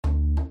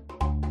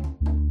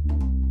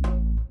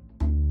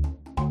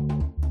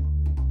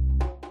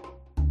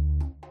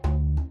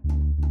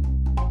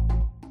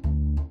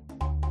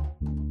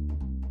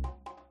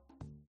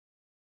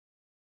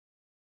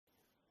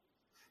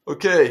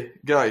Okay,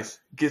 guys,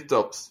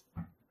 GitOps.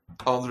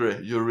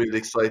 Andre, you're really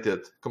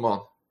excited. Come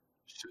on.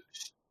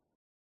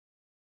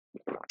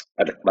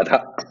 But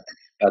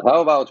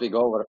how about we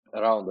go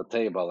around the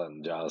table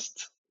and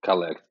just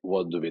collect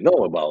what do we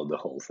know about the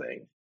whole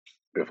thing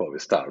before we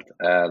start,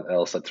 and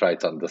also try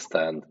to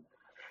understand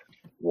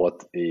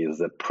what is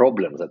the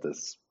problem that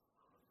is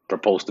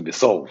proposed to be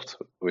solved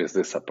with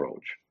this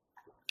approach.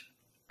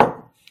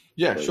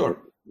 Yeah, Do sure.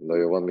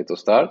 you want me to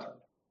start?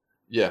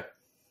 Yeah.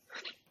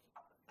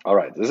 All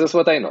right, this is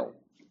what I know.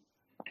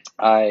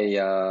 I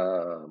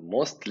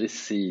mostly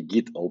see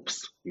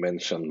GitOps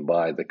mentioned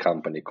by the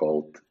company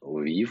called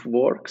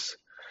Weaveworks.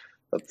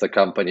 That's the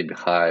company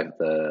behind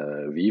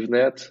the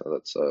ViewNet.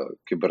 That's a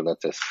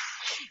Kubernetes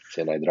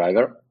CNI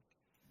driver.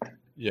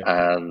 Yeah.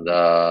 And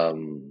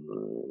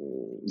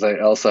they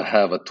also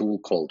have a tool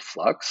called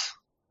Flux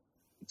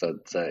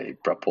that they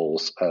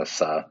propose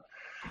as a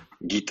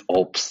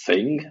GitOps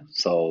thing.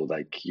 So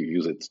like you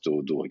use it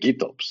to do a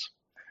GitOps.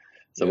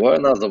 There Yeah. were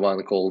another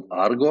one called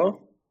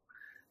Argo,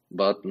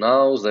 but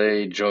now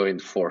they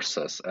joined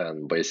forces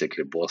and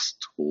basically both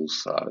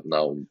tools are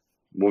now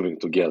moving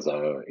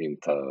together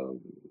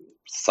into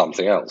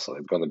something else. So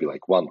it's going to be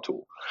like one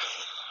tool.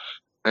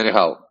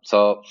 Anyhow,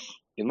 so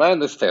in my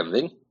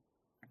understanding,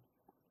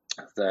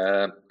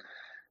 the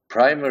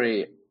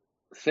primary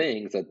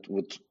thing that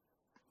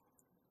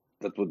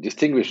would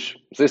distinguish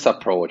this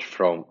approach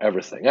from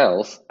everything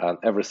else, and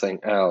everything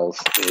else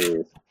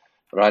is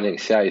running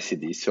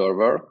CI/CD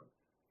server,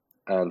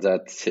 and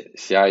that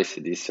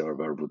CI/CD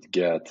server would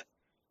get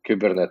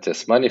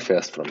Kubernetes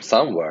manifest from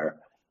somewhere,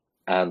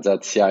 and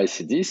that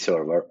CI/CD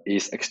server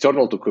is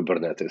external to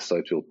Kubernetes, so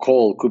it will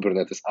call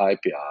Kubernetes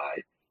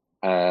API.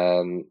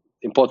 And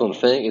important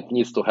thing, it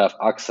needs to have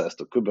access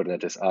to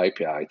Kubernetes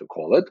API to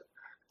call it,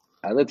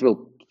 and it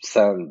will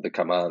send the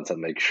commands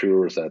and make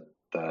sure that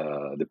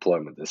the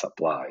deployment is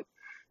applied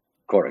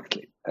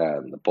correctly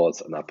and the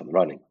pods are up and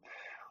running.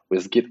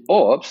 With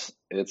GitOps,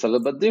 it's a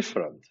little bit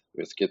different.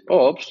 With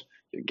GitOps,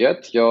 you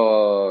get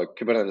your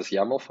Kubernetes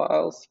YAML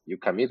files, you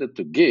commit it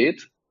to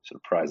Git,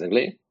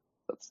 surprisingly,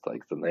 that's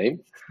like the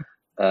name,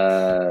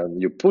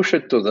 and you push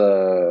it to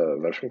the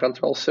version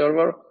control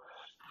server,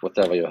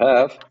 whatever you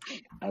have,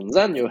 and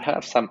then you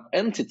have some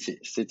entity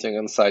sitting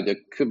inside your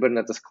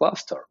Kubernetes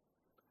cluster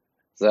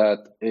that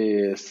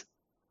is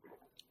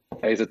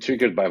either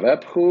triggered by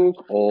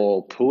webhook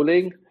or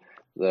pulling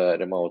the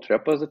remote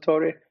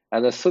repository.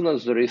 And as soon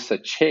as there is a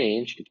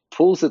change, it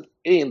pulls it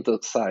into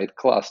the side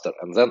cluster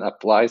and then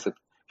applies it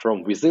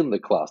from within the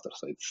cluster.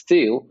 So it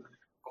still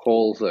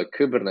calls the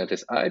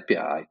Kubernetes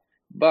API,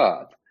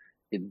 but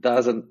it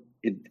doesn't.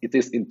 It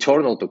is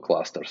internal to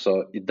cluster,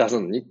 so it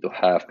doesn't need to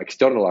have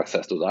external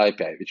access to the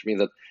API, which means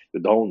that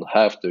you don't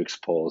have to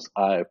expose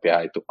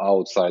API to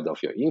outside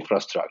of your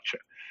infrastructure.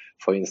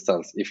 For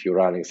instance, if you're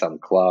running some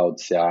cloud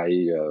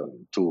CI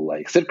tool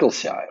like Circle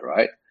CI,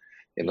 right?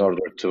 In Yeah.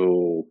 order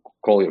to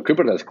call your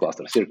Kubernetes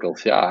cluster Circle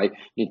CI,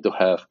 you need to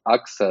have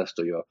access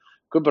to your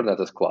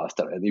Kubernetes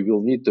cluster, and you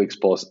will need to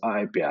expose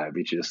API,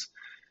 which is,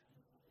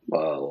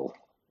 well,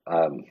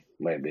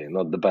 maybe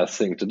not the best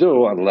thing to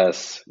do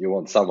unless you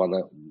want someone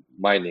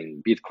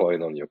mining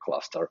Bitcoin on your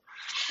cluster.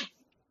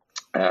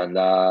 And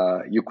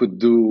you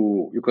could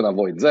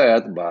avoid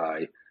that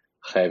by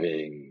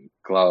having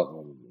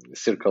cloud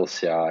Circle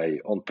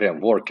CI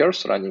on-prem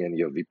workers running in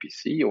your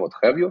VPC or what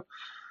have you.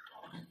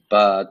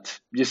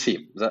 But you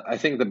see, I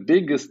think the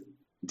biggest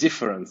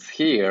difference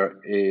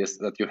here is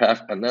that you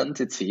have an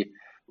entity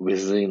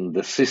within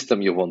the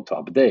system you want to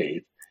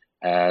update,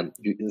 and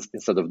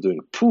instead of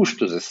doing push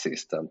to the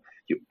system,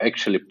 you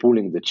actually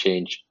pulling the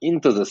change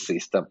into the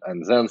system,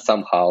 and then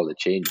somehow the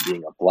change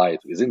being applied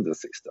within the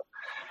system.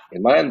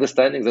 In my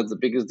understanding, that's the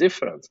biggest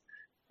difference,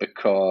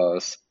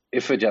 because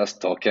if we're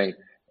just talking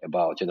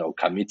about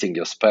committing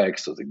your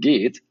specs to the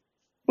Git,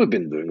 we've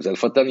been doing that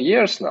for 10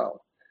 years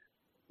now.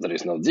 There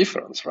is no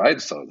difference,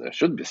 right? So there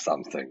should be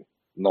something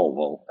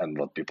novel and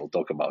what people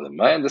talk about. In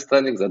my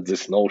understanding, that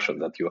this notion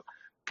that you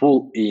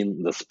pull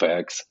in the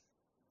specs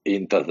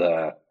into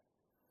the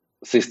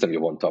system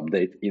you want to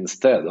update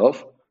instead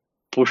of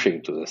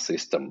pushing to the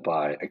system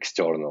by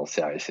external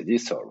CI/CD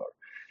server.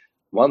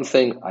 One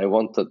thing I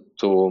wanted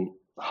to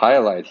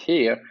highlight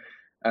here,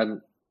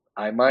 and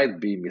I might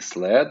be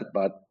misled,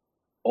 but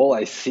all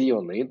I see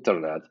on the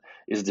internet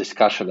is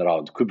discussion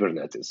around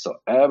Kubernetes. So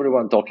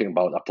everyone talking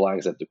about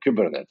applying that to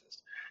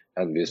Kubernetes.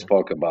 And we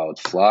spoke about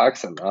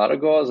Flux and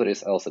Argo. There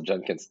is also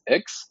Jenkins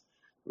X,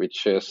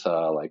 which is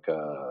like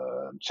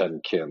a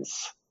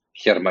Jenkins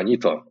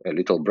Hermanito, a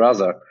little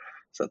brother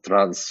that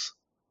runs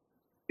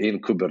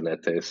in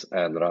Kubernetes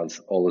and runs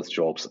all its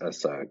jobs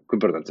as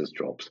Kubernetes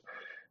jobs.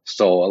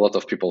 So a lot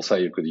of people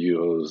say you could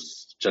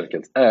use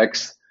Jenkins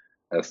X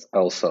as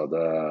also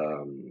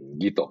the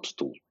GitOps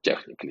tool,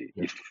 technically,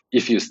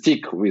 if you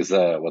stick with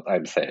what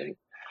I'm saying.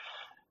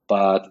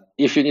 But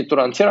if you need to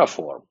run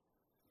Terraform,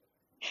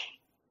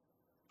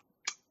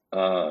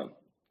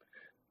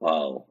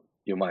 well,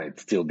 you might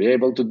still be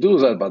able to do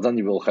that, but then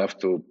you will have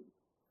to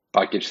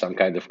package some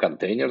kind of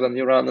container that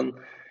you run in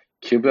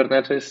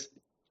Kubernetes.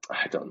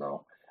 I don't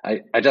know.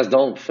 I just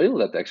don't feel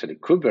that actually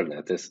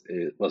Kubernetes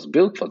was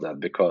built for that,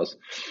 because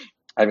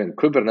I mean,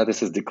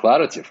 Kubernetes is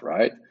declarative,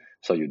 right?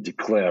 So you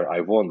declare,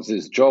 I want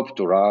this job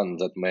to run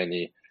that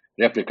many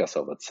replicas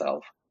of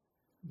itself.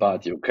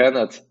 But you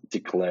cannot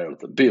declare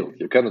the build.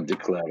 You cannot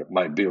declare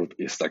my build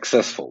is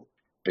successful,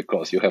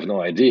 because you have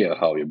no idea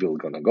how your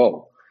build gonna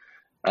go.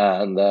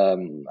 And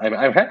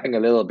I'm having a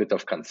little bit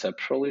of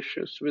conceptual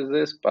issues with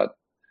this, but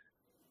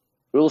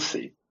we'll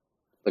see.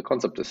 The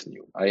concept is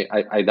new.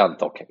 I done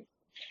talking.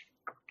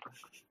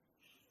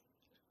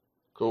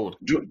 Cool.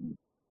 Ju-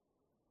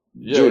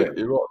 Yeah, Julian.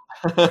 it was.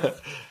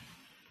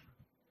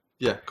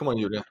 Yeah, come on,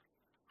 Julia.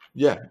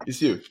 Yeah,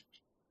 it's you.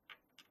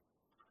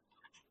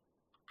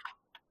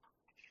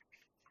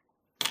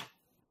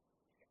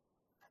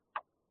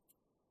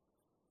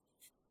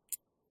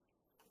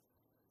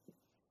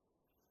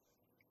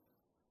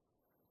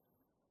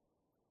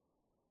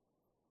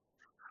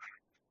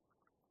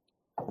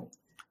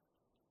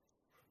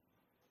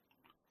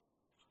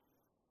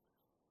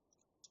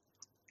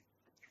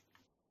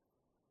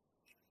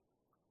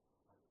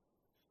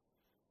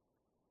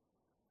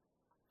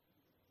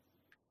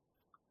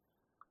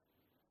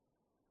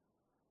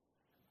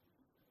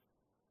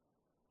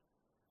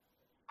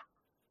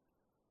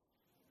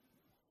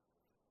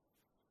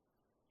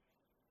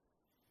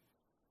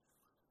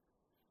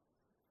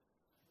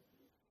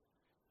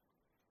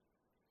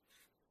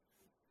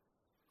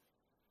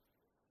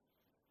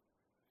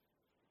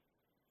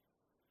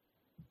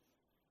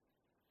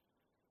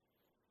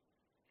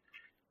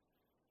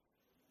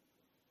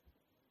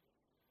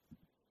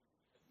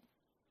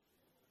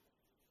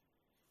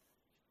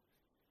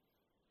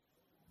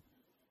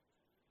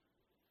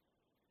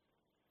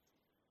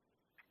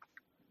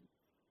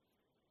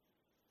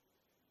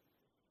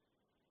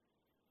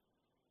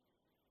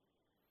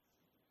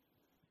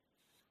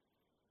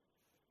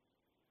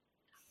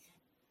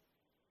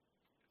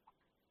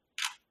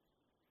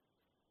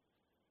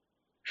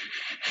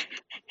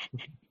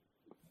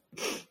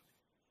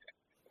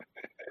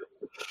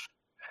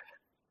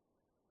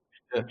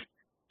 Yeah,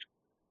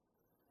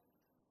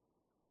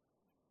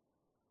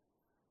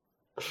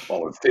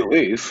 Well, it still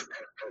is.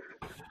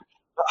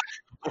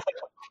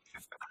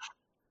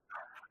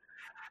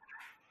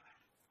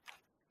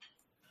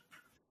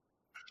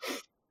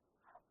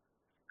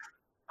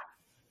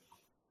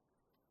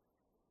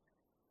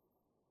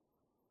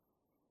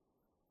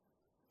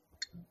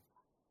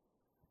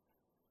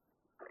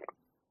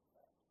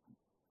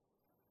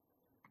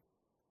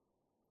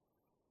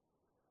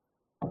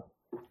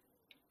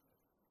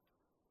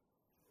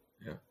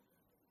 yeah,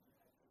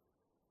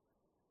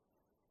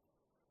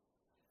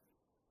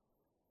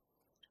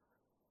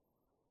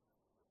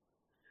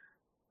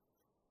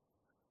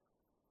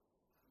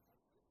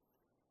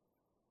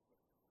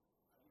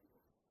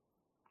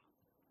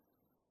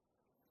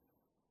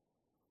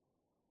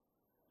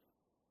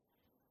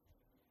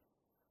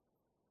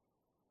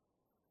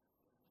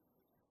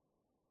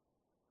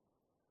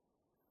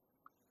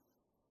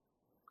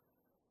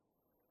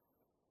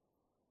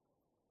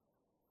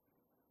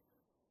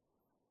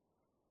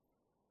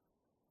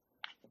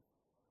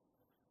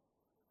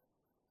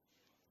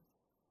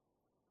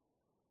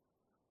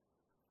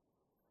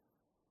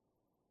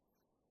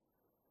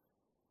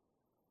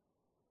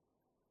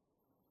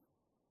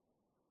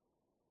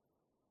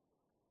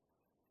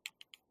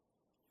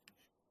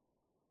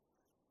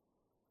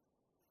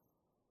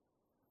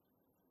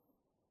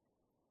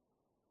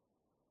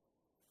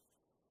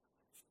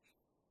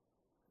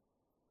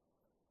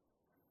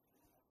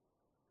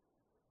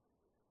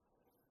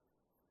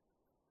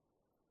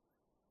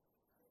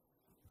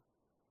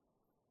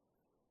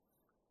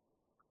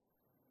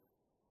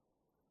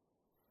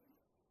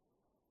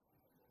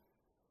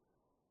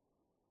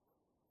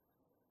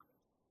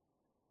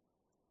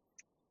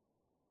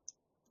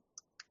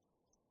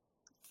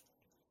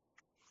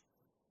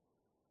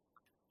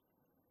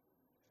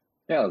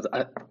 Yeah,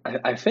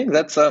 I think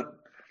that's a.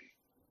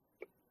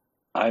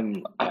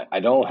 I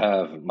don't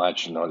have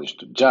much knowledge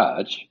to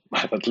judge,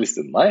 but at least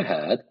in my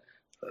head,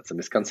 that's a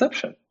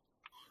misconception.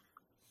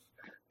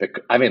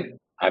 I mean,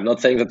 I'm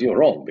not saying that you're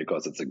wrong,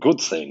 because it's a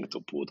good thing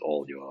to put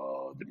all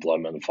your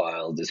deployment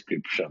file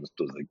descriptions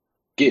to the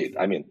Git.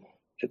 I mean,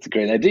 it's a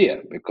great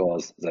idea,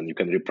 because then you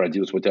can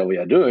reproduce whatever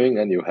you're doing,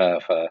 and you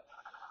have a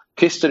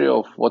history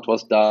of what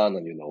was done,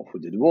 and you know who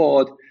did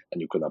what,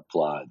 and you can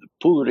apply the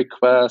pull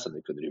request, and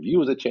you can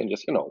review the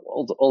changes. You know,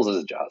 all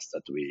this jazz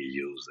that we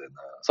use in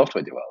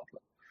software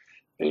development.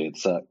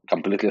 It's a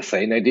completely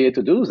sane idea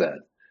to do that.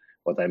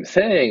 What I'm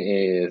saying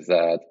is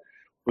that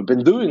we've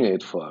been doing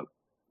it for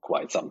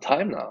quite some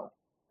time now,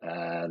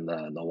 and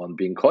no one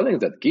been calling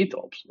that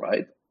GitOps,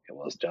 right? It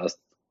was just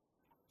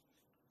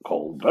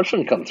called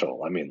version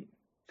control. I mean,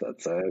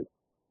 that's a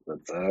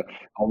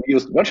how we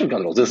use version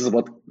control. This is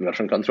what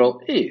version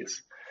control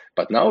is.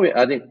 But now we're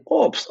adding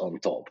ops on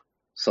top,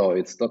 so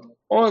it's not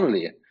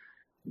only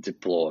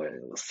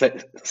deploying,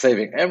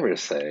 saving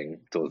everything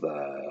to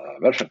the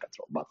version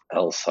control, but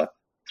also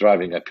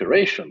driving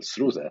operations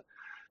through the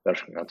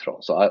version control.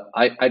 So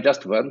I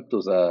just went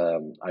to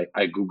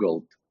I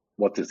googled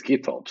what is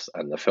GitOps?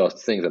 And the first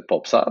thing that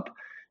pops up,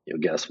 you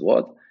guess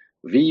what?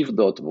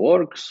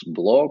 Viv.works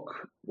block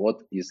what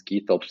is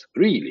GitOps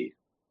really.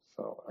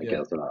 So I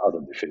guess there are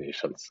other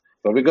definitions,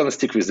 but we're going to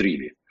stick with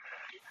really.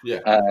 Yeah.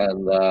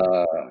 And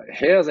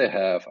here they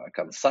have a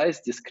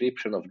concise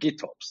description of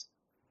GitOps.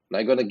 And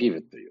I'm going to give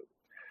it to you.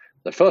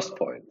 The first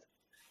point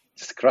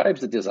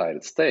describes the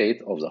desired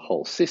state of the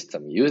whole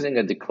system using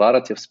a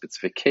declarative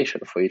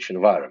specification for each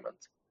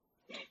environment.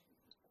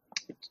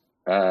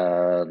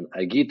 And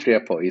a Git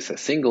repo is a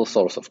single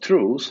source of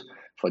truth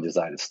for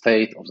desired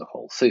state of the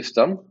whole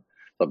system.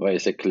 So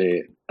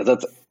basically,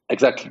 that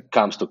exactly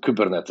comes to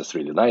Kubernetes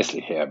really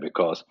nicely here,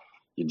 because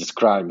you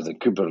describe the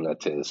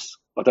Kubernetes,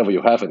 whatever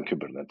you have in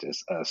Kubernetes,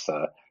 as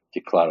a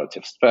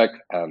declarative spec,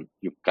 and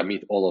you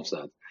commit all of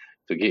that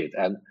to Git.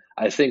 And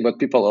I think what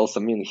people also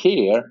mean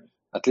here,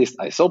 at least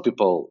I saw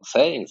people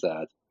saying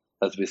that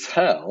with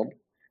Helm,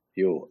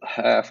 you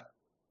have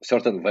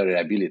certain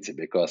variability,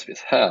 because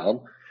with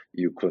Helm,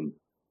 you could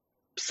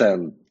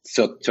send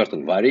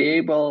certain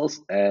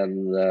variables,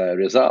 and the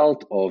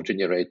result of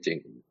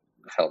generating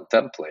Helm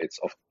templates,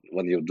 of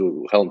when you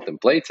do Helm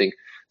templating,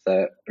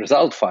 the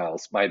result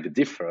files might be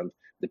different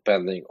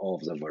depending on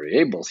the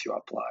variables you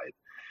applied.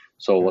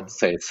 So what it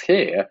says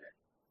here,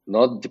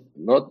 not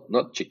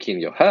check in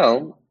your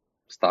Helm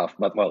stuff,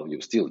 but well,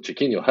 you still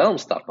check in your Helm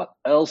stuff, but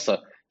also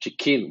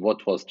check in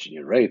what was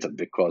generated,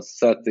 because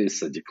that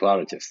is a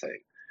declarative thing.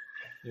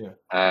 Yeah.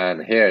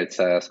 And here it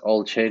says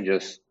all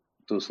changes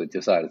to the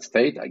desired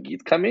state are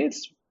Git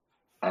commits.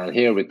 And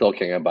here we're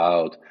talking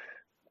about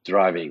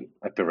driving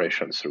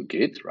operations through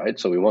Git, right?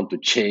 So we want to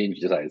change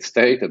desired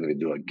state, and we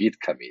do a Git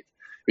commit,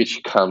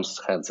 which comes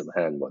hands in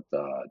hand what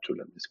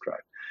Julian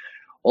described.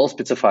 All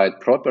specified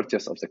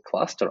properties of the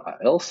cluster are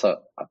also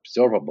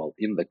observable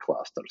in the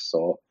cluster,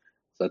 so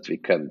that we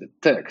can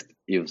detect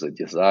if the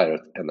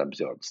desired and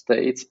observed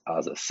states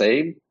are the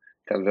same,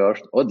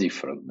 converged, or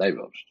different,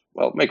 diverged.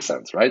 Well, makes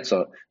sense, right?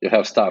 So you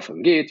have stuff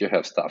in Git, you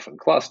have stuff in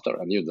cluster,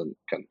 and you then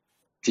can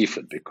diff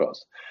it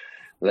because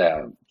they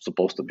are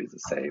supposed to be the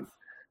same.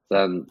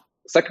 Then,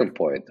 second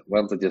point,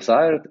 when the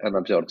desired and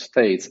observed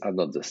states are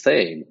not the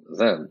same,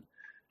 then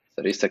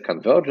there is a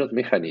convergent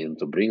mechanism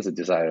to bring the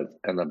desired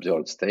and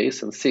observed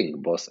states in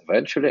sync, both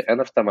eventually and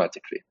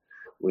automatically.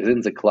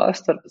 Within the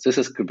cluster, this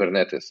is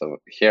Kubernetes. So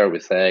here we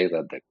say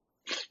that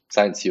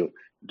since you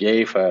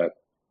gave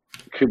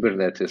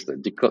Kubernetes the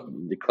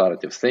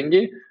declarative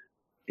thingy,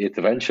 it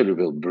eventually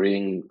will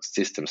bring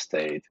system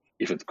state,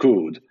 if it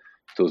could,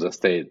 to the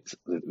state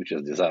which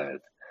is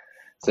desired.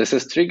 This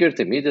is triggered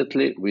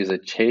immediately with a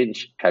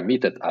change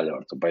committed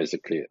alert. So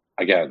basically,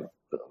 again,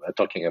 we're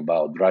talking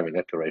about driving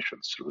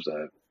operations through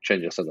the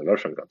changes in the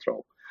version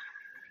control.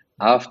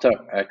 After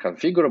a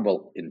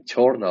configurable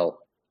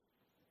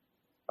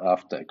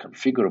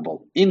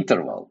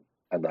interval,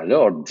 an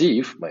alert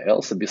diff may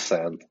also be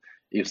sent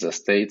if the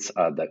states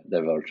are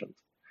divergent.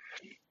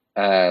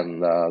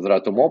 And there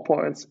are two more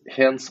points.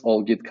 Hence,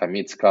 all Git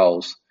commits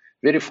cause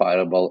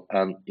verifiable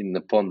and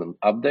independent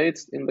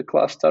updates in the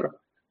cluster.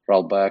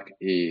 Rollback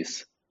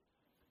is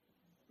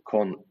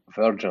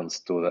convergence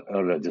to the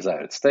earlier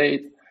desired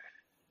state.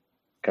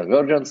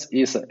 Convergence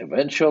is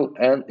eventual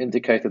and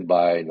indicated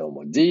by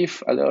normal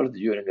diff alert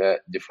during a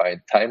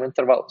defined time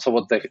interval. So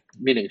what the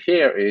meaning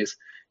here is,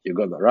 you're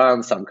going to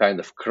run some kind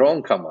of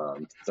cron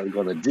command that's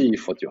going to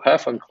diff what you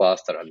have in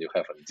cluster and you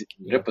have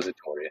in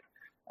repository.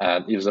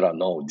 And if there are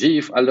no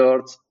diff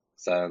alerts,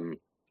 then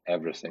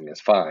everything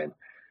is fine.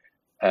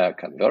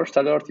 Converged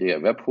alert, you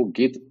have webhook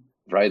git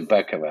write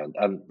back event.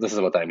 And this is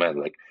what I meant.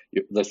 Like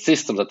the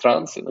system that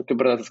runs in a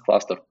Kubernetes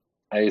cluster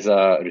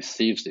either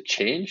receives the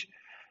change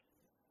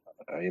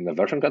in the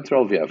version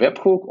control via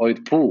webhook, or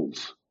it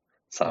pulls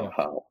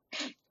somehow.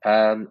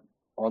 And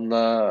on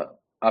the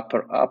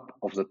upper up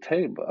of the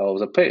table of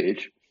the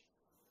page,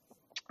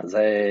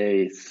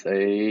 they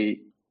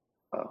say,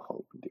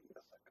 hold on, give me a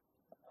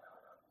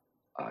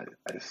second.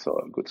 I saw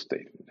a good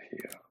statement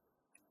here.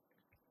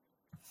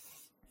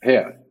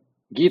 Here,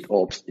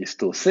 GitOps is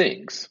two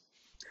things.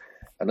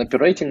 An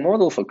operating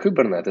model for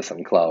Kubernetes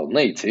and cloud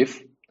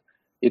native.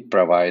 It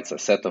provides a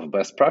set of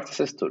best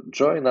practices to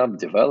join up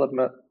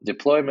development,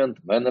 deployment,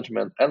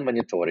 management, and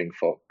monitoring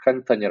for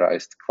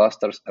containerized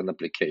clusters and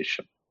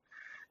application.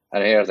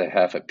 And here they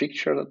have a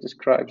picture that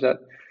describes that.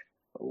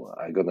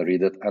 I'm going to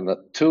read it. And the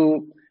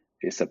two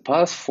is a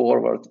path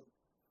forward,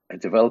 a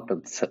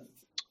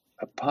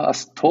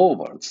path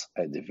towards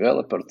a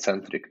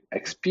developer-centric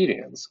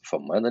experience for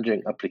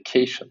managing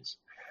applications.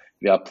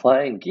 We are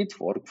applying Git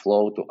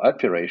workflow to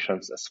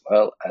operations as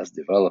well as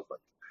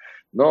development.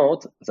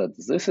 Note that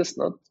this is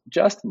not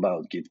just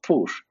about Git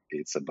push,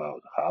 it's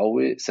about how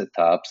we set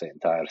up the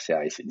entire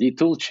CI/CD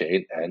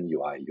toolchain and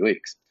UI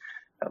UX.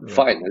 And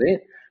finally,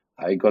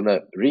 I'm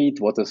gonna read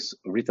what is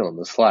written on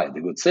the slide.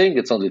 The good thing,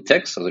 it's only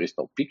text, so there is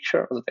no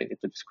picture that I need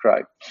to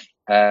describe.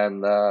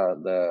 And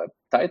the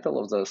title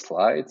of the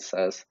slide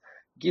says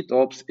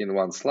GitOps in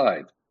one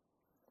slide.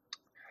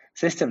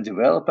 System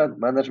development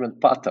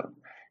management pattern.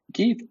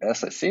 Git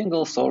as a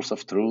single source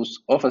of truth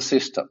of a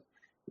system.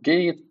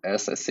 Git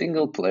as a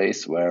single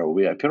place where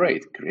we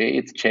operate,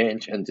 create,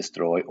 change, and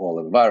destroy all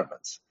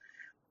environments.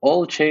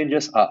 All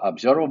changes are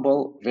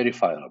observable,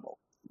 verifiable.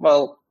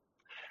 Well,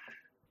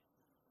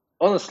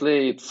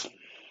 honestly,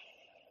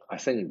 I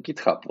think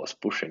GitHub was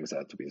pushing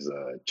that with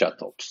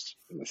GitOps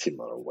in a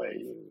similar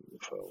way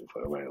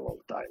for a very long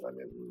time. I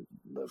mean,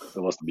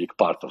 there was a big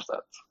part of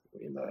that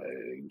in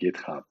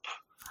GitHub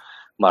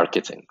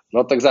marketing.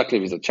 Not exactly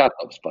with the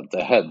GitOps, but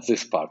they had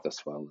this part as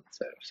well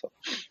there. So,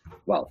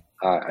 well,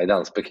 I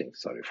done speaking.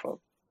 Sorry for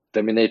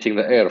dominating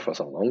the air for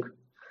so long.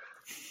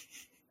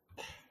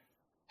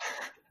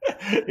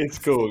 It's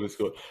cool. It's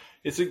cool.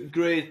 It's a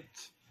great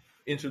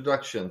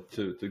introduction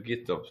to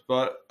GitOps,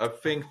 but I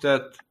think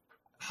that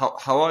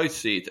how I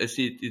see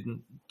it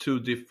in two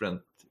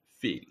different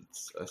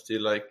fields. I see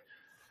like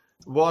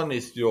one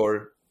is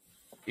your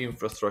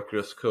infrastructure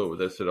as code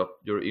that set up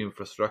your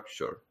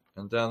infrastructure,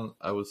 and then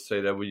I would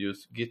say that we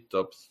use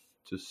GitOps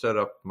to set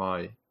up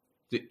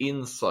the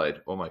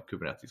inside of my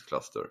Kubernetes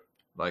cluster,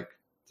 like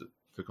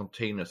the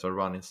containers I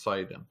run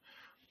inside them,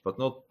 but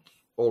not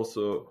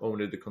also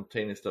only the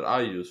containers that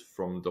I use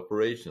from the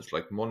operations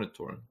like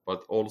monitoring,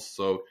 but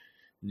also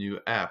new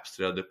apps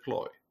that I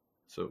deploy.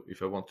 So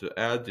if I want to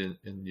add in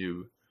a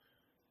new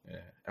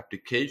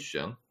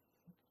application,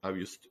 I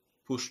just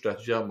push that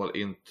YAML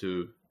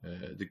into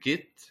the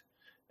Git,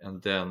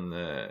 and then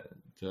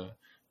the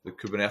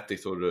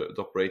Kubernetes or the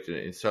operator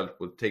itself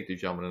will take the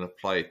YAML and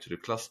apply it to the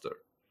cluster.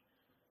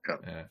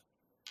 Yeah.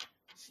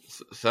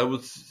 So I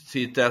would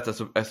see that as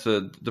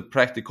the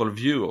practical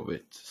view of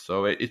it.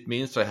 So it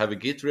means I have a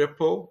Git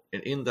repo,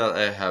 and in that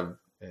I have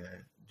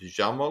the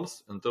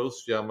YAMLs, and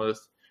those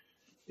YAMLs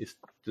is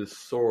the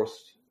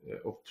source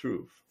of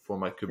truth for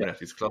my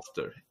Kubernetes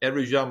cluster.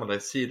 Every YAML I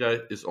see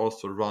that is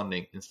also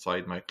running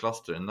inside my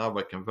cluster, and now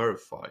I can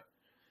verify.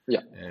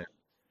 Yeah.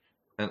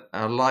 And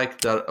I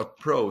like that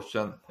approach.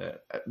 And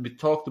we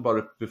talked about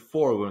it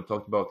before when we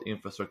talked about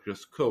infrastructure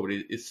as code.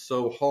 It's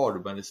so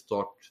hard when it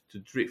starts to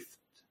drift,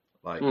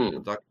 like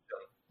production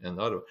and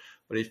other.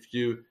 But if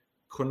you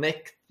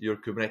connect your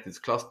Kubernetes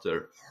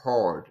cluster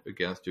hard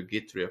against your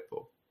Git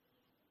repo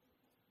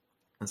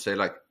and say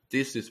like,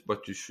 this is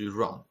what you should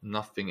run,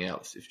 nothing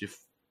else. If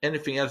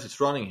anything else is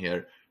running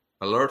here,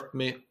 alert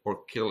me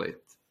or kill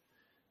it.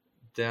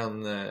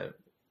 Then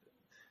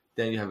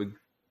you have a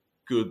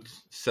good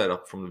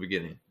setup from the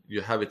beginning.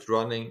 You have it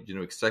running, you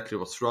know exactly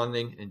what's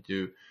running, and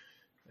you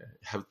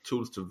have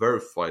tools to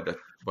verify that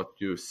what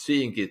you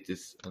see in Git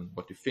is and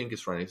what you think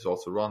is running is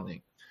also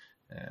running.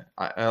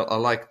 I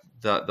like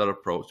that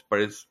approach,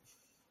 but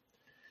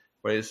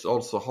it's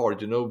also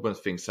hard. You know, when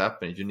things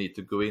happen, you need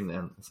to go in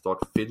and start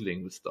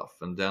fiddling with stuff,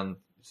 and then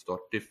you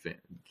start drifting.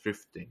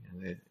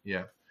 And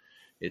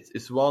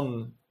it's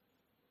one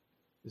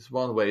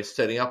way of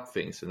setting up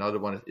things. Another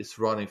one is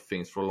running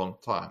things for a long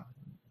time.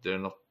 They're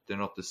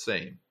not the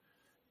same.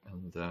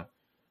 And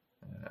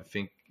I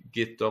think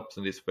GitOps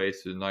in this way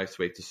is a nice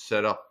way to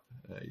set up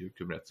your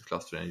Kubernetes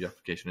cluster and your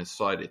application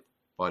inside it.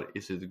 But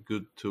is it a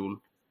good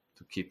tool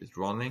to keep it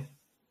running?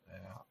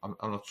 I'm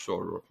not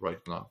sure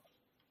right now.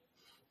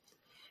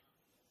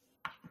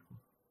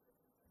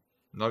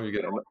 Now you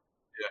get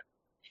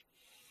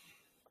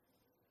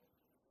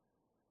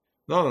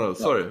No,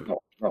 sorry.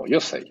 No, you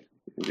say.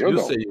 You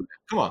say,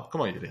 come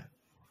on, Julia.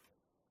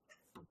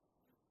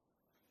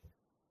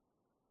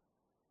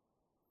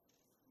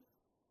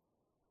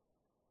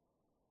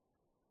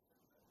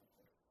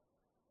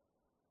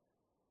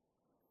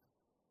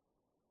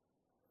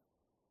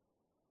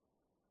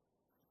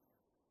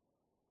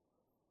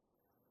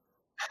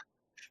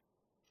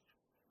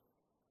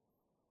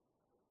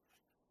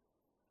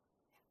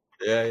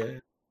 Yeah.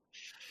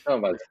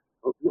 No, but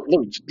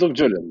look,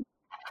 Julian.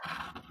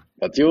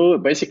 But you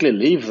basically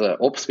leave the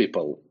ops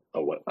people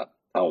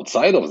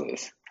outside of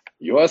this.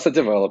 You, as a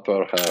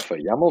developer, have a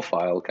YAML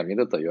file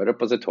committed to your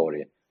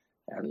repository,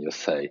 and you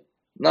say,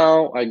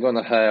 now I'm going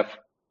to have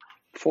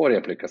 4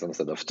 replicas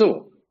instead of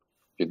 2.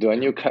 You do a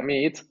new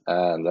commit,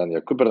 and then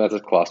your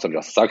Kubernetes cluster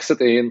just sucks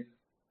it in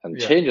and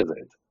changes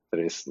it.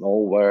 There is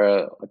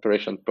nowhere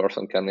operation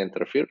person can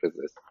interfere with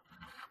this.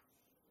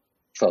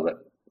 So that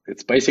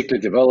it's basically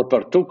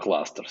developer 2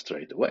 cluster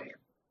straight away.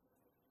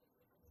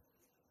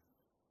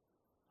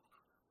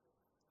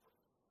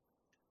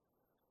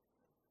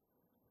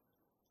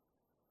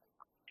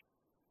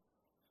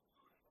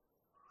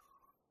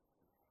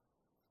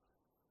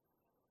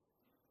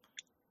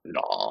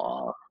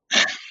 No,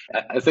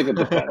 I think it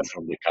depends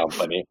from the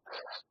company.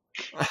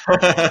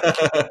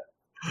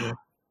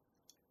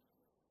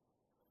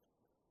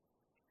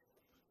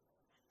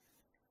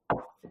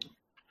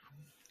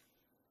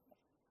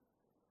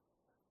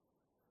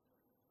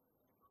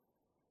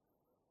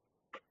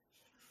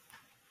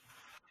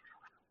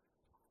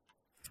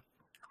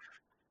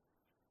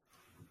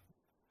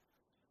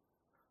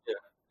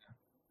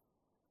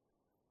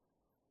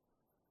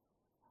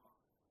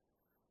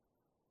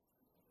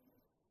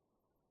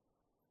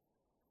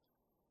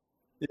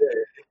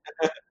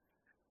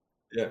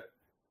 Yeah.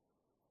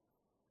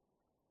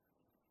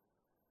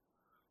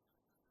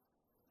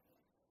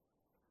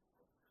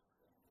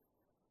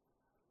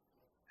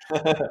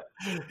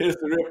 Here's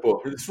the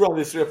repo. Let's run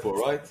this repo,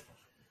 right?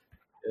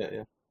 Yeah,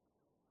 yeah,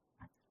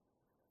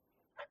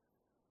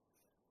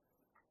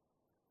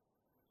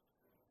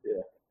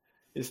 yeah.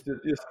 It's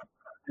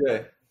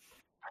yeah,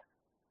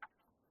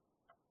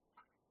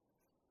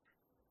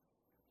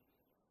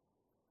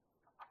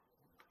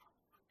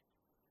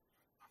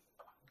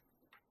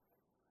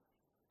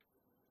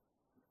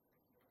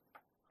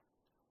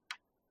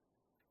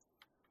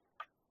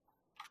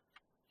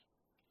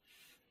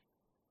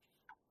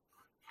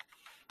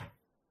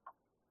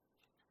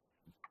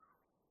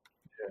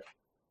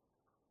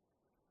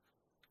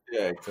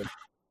 yeah, exactly.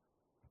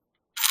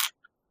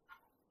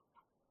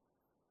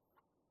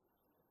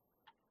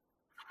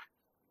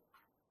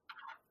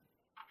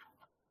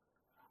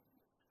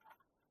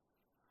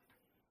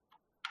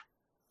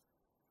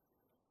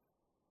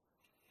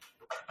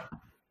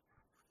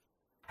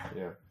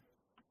 Yeah,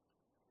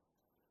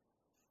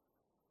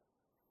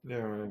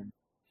 yeah,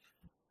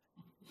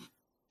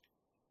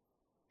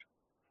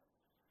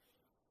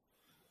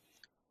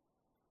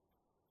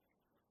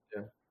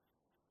 yeah.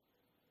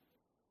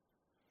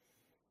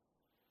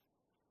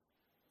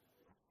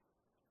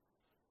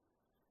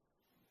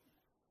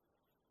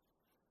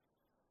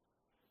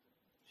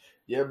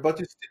 Yeah, but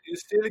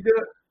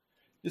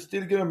you're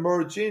still gonna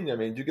merge in. I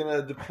mean, you're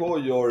gonna deploy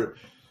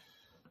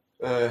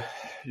uh,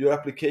 your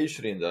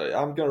application in there.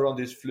 I'm gonna run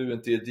this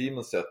Fluentd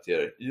daemon set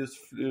here. Use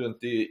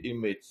Fluentd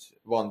image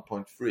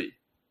 1.3,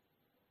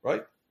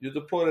 right? You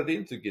deploy it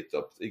into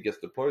GitOps. It gets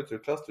deployed to the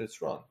cluster.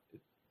 It's run.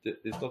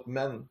 It's not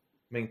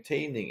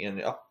maintaining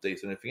any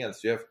updates or anything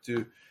else. You have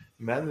to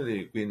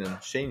manually go in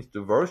and change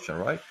the version,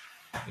 right?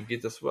 In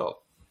Git as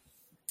well.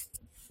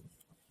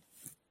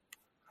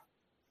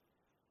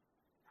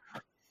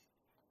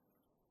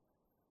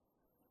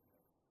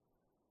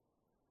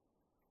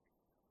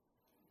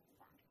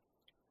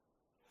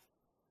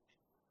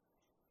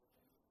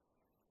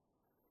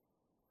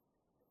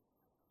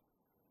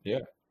 Yeah,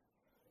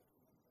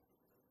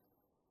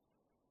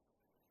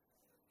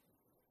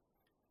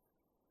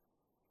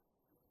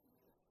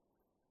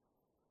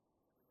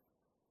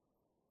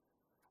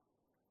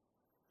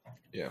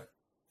 yeah,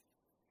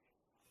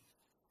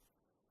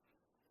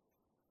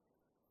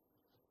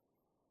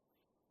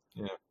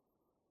 yeah,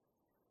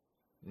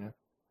 yeah,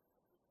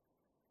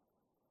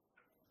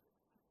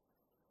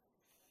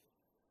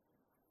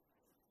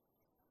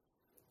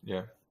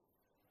 yeah.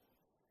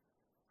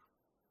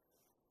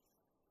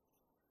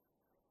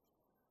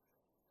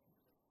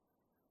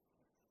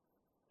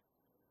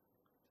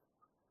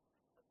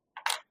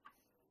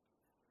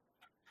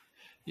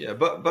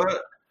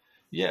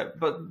 Yeah,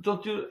 but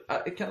don't you? I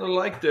kind of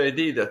like the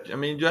idea that, I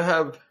mean, you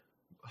have,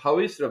 how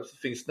Israel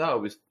things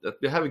now is that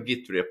we have a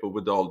Git repo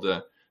with all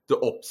the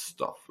ops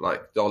stuff,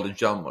 like all the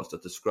YAMLs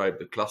that describe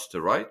the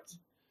cluster, right?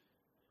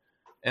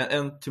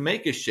 And to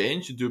make a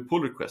change, you do a pull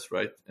request,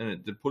 right?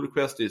 And the pull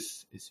request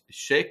is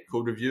check,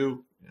 code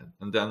review,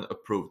 and then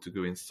approve to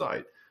go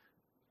inside.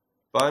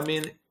 But I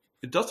mean,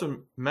 it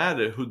doesn't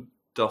matter who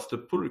does the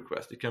pull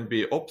request. It can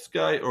be ops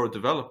guy or a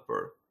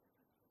developer.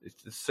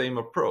 It's the same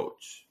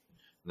approach.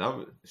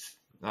 Now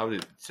they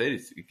say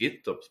it's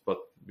GitOps, but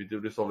we do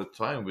this all the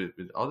time with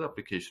other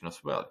applications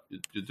as well.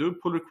 You do a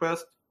pull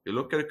request, you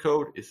look at the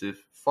code, is it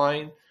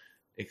fine,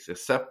 it's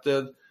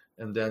accepted,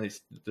 and then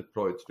it's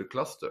deployed to the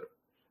cluster.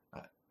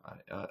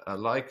 I, I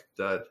like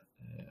that.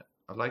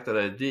 I like that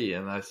idea,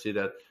 and I see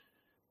that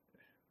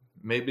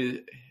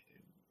maybe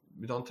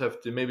we don't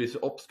have to. Maybe it's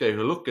ops guy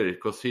who look at it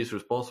because he's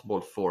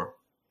responsible for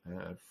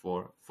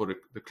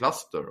the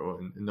cluster or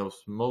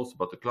knows most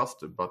about the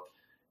cluster. But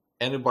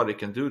anybody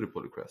can do the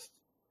pull request.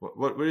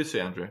 What do you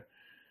say, Andre?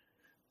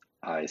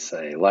 I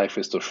say life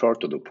is too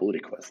short to do pull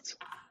requests.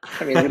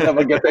 I mean, you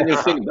never get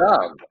anything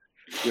done.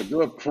 You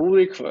do a pull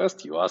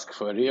request, you ask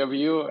for a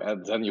review,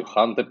 and then you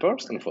hunt the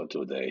person for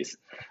 2 days.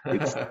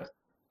 It's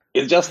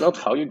it's just not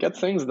how you get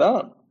things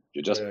done.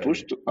 You just Yeah,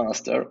 push to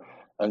master,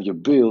 and you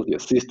build your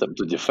system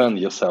to defend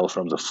yourself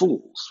from the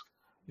fools.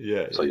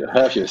 yeah, So you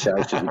have your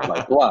CI/CD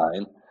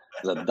pipeline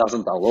that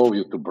doesn't allow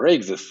you to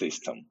break the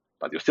system,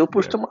 but you still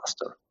push yeah, to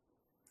master.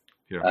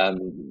 yeah.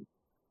 And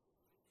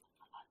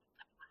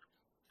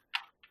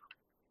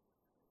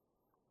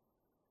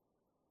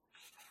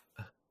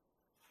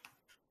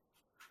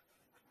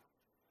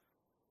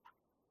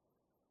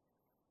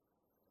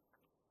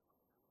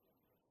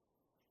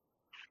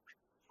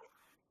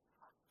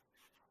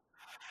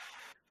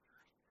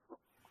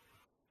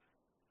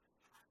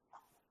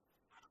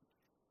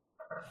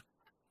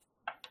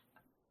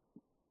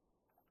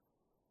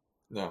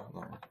No,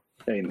 no.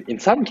 in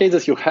some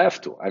cases, you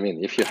have to. I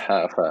mean, if you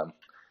have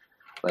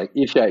like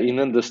if you're in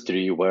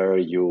industry where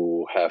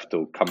you have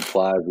to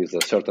comply with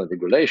certain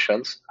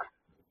regulations,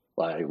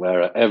 like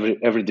where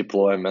every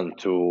deployment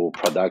to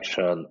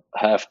production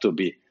have to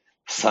be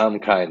some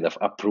kind of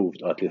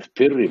approved or at least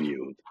peer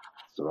reviewed,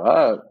 there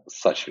are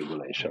such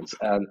regulations,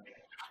 and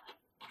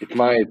it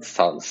might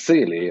sound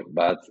silly,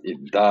 but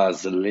it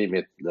does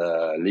limit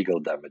the legal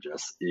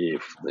damages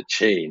if the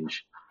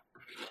change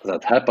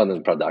that happened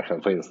in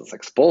production, for instance,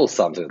 expose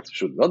something that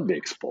should not be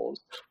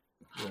exposed.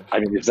 I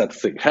mean, if that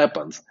thing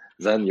happens,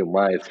 then you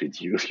might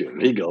reduce your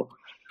legal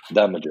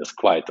damages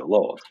quite a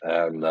lot.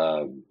 And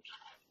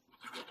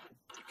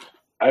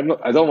I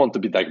don't want to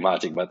be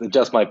dogmatic, but it's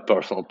just my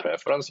personal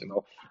preference.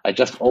 I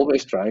just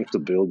always trying to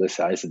build a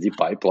CI/CD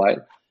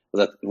pipeline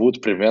that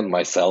would prevent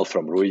myself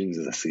from ruining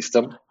the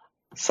system,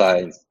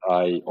 since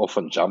I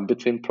often jump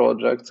between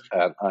projects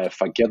and I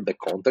forget the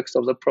context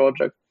of the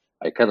project.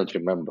 I cannot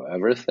remember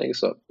everything.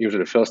 So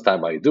usually first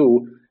time I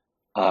do,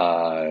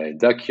 I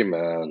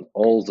document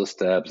all the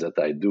steps that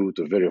I do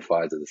to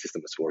verify that the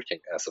system is working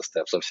as the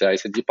steps of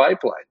CI/CD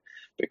pipeline,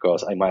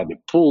 because I might be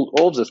pulled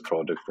off this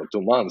project for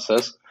 2 months,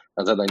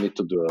 and then I need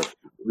to do a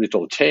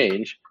little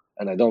change,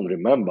 and I don't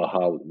remember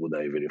how would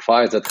I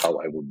verify that, how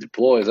I would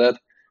deploy that,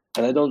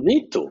 and I don't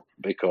need to,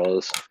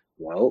 because,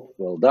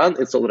 well done,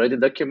 it's already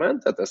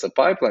documented as a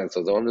pipeline,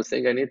 so the only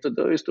thing I need to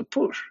do is to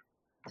push.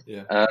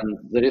 Yeah. And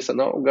there is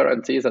no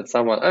guarantee that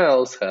someone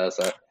else has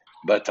a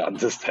better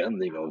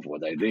understanding of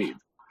what I did.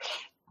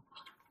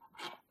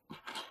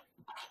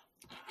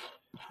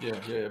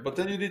 Yeah. But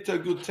then you need a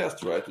good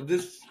test, right? And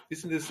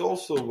isn't this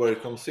also where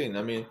it comes in?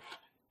 I mean,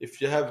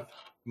 if you have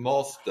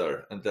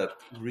master and that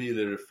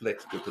really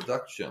reflects the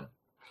production,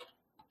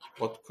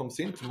 what comes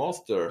into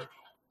master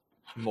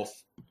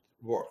must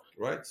work,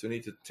 right? So you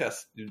need to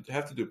test. You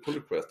have to do pull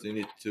request. You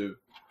need to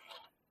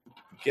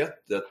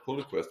get that pull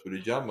request with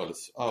the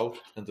YAMLs out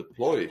and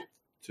deploy it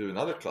to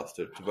another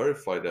cluster to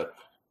verify that,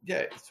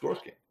 yeah, it's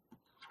working.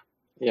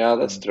 Yeah,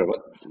 that's true.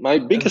 But my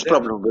biggest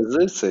problem with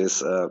this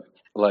is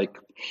like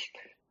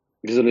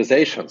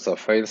visualization. So,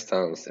 for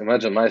instance,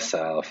 imagine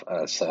myself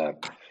as a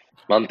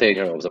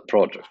maintainer of the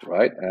project,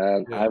 right?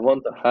 And I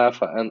want to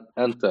have an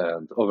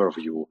end-to-end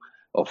overview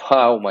of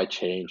how my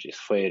change is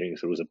faring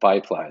through the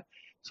pipeline.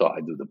 So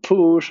I do the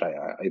push,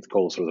 it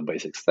goes through the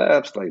basic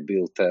steps like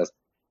build, test,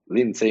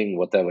 linting,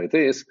 whatever it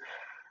is.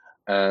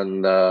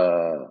 And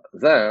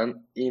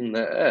then in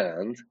the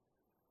end,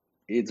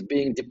 it's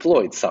being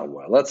deployed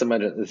somewhere. Let's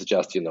imagine it's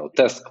just,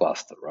 test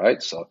cluster,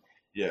 right? So,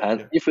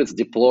 if it's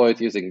deployed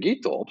using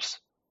GitOps,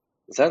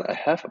 then I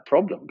have a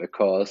problem,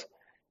 because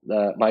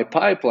my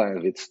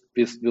pipeline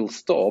will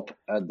stop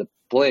at the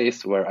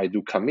place where I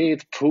do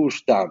commit,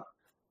 push, done.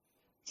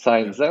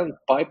 Since then,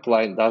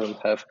 pipeline doesn't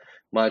have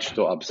much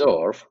to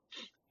observe.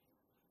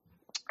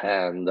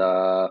 And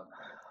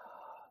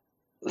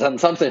then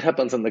something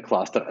happens in the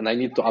cluster, and I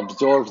need to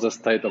observe the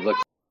state of the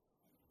cluster.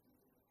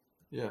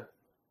 Yeah.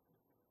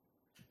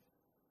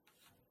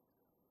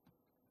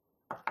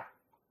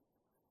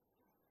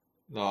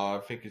 No, I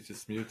think it's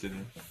just muted,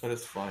 but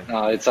it's fine.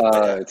 No, it's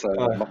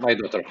my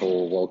daughter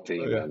who walked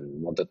in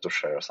and wanted to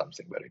share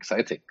something very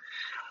exciting.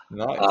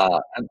 Nice.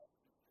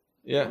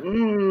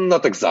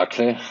 Not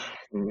exactly.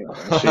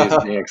 She's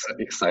being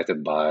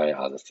excited by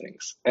other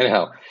things.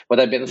 Anyhow, what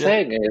I've been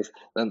saying is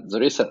that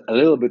there is a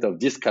little bit of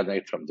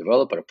disconnect from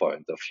developer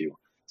point of view.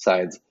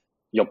 Since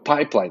your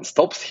pipeline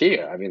stops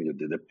here. I mean, you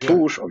did a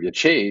push of your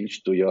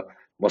change to your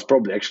most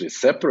probably actually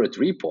separate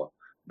repo,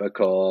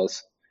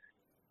 because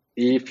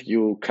if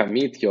you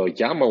commit your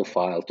YAML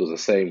file to the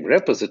same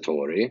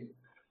repository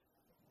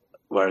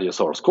where your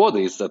source code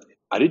is that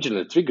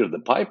originally triggered the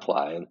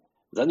pipeline,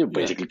 then you're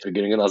basically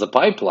triggering another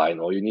pipeline,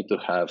 or you need to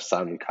have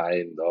some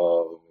kind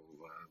of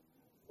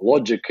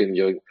logic in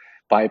your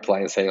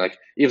pipeline saying, like,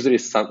 if there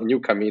is some new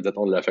commit that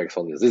only affects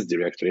only this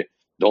directory,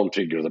 don't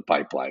trigger the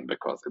pipeline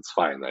because it's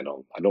fine. I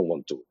don't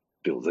want to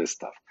build this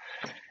stuff.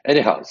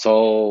 Anyhow,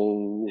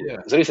 so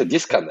there is a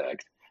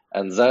disconnect.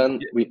 And then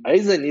we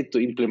either need to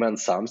implement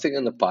something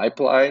in the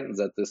pipeline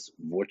that is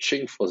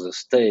watching for the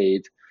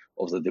state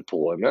of the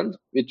deployment,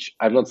 which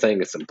I'm not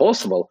saying it's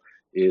impossible.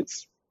 It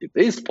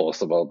is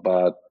possible,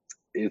 but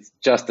it's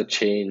just a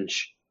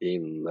change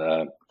in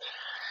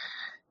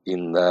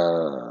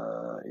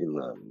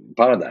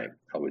paradigm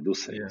how we do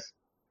things.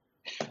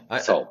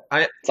 Something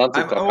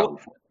to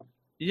account for.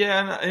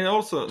 Yeah, and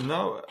also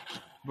now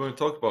when we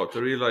talk about it,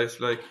 I realize,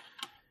 like,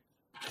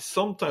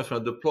 sometimes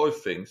when I deploy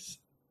things,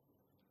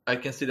 I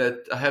can see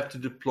that I have to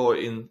deploy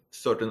in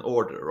certain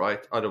order,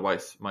 right?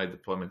 Otherwise, my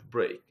deployment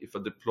break. If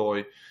I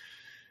deploy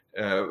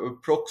a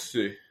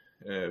proxy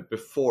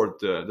before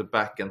the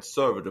backend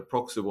server, the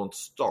proxy won't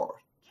start.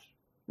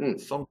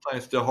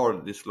 Sometimes there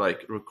are these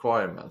like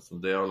requirements,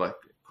 and they are like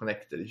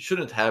connected. You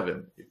shouldn't have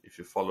them if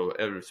you follow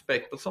every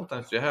spec, but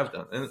sometimes you have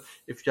them. And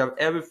if you have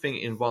everything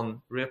in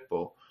one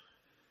repo,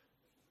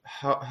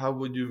 how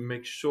would you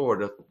make sure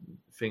that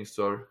things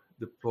are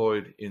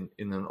deployed in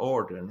an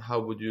order? And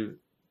how would you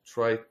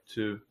try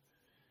to,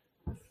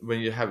 when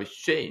you have a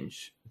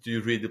change, do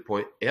you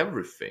redeploy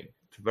everything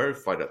to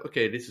verify that,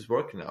 okay, this is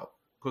working now?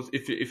 Because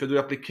if I do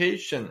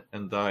application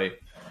and I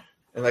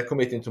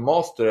commit into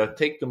master, I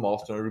take the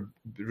master and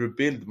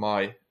rebuild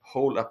my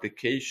whole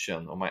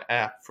application or my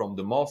app from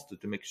the master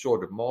to make sure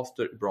the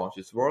master branch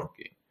is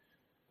working.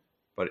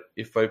 But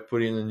if I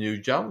put in a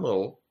new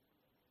YAML,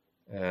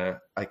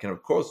 I can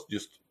of course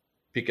just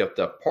pick up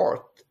that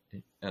part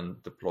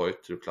and deploy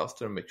it to the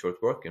cluster and make sure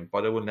it's working.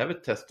 But I will never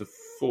test the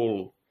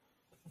full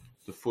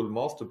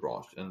master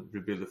branch and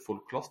rebuild a full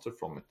cluster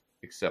from it,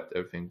 except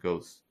everything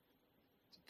goes